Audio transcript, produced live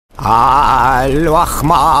Allahu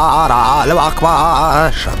Akbar, Allahu Akbar,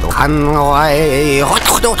 Shadu Hanway.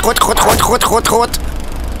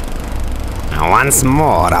 Once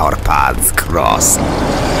more our paths cross.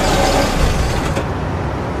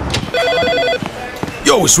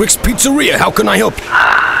 Yo, it's Rick's Pizzeria. How can I help you?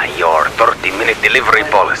 Your 30-minute delivery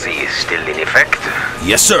policy is still in effect?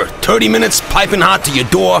 Yes, sir. 30 minutes, piping hot to your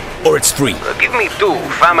door, or it's free. Give me 2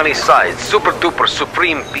 family-sized super-duper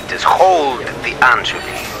supreme pizzas. Hold the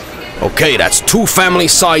anchovies. Okay, that's 2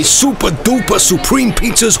 family-sized super-duper supreme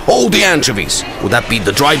pizzas. Hold the anchovies. Would that be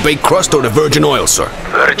the dry-baked crust or the virgin oil, sir?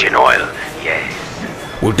 Virgin oil, yes.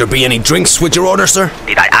 Would there be any drinks with your order, sir?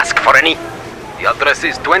 Did I ask for any? The address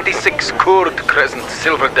is 26 Court Crescent,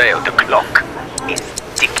 Silverdale. The clock is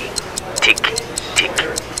ticking. Tick, tick,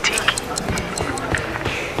 tick.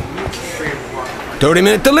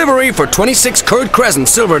 30-minute delivery for 26 Court Crescent,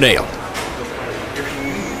 Silverdale.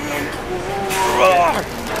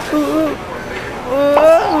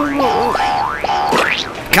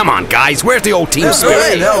 Come on, guys. Where's the old team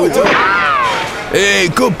spirit? Hey,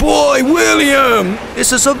 good boy, William.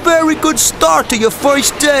 This is a very good start to your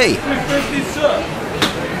first day.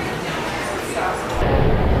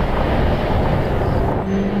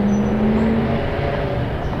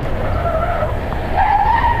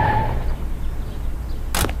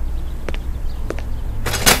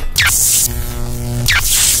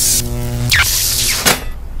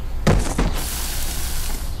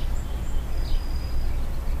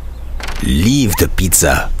 Leave the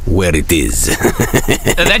pizza where it is.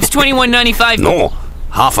 That's $21.95. No,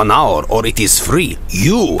 half an hour or it is free.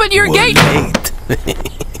 You But you're were gay. late.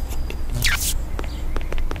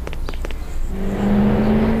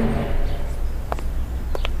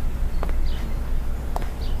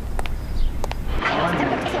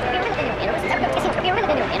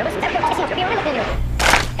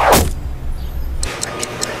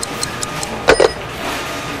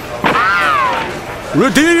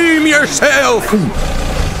 Redeem yourself!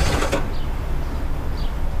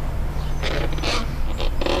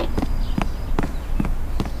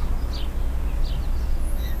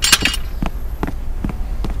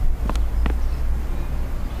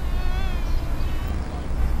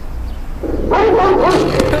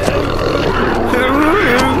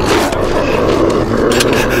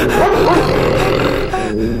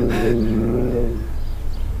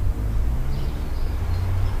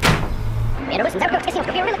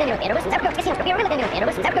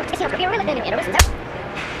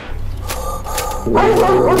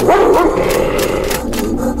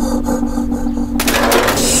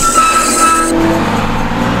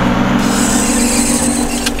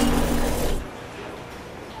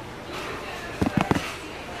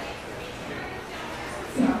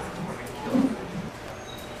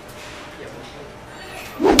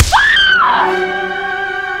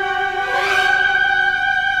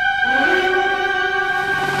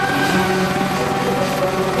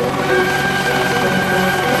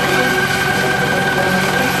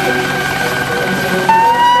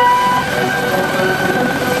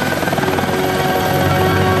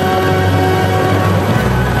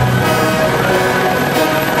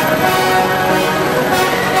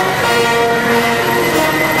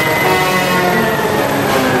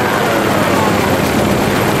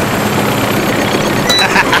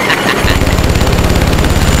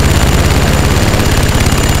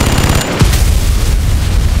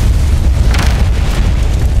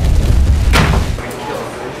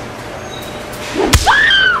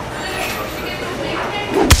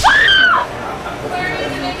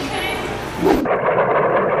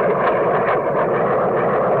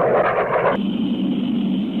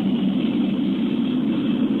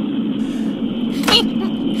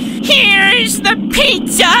 Here's the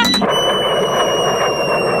pizza!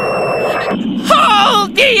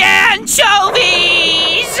 Hold the anchovies!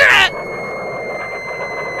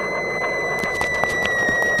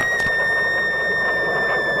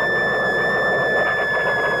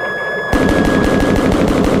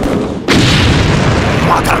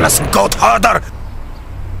 Motherless goat herder!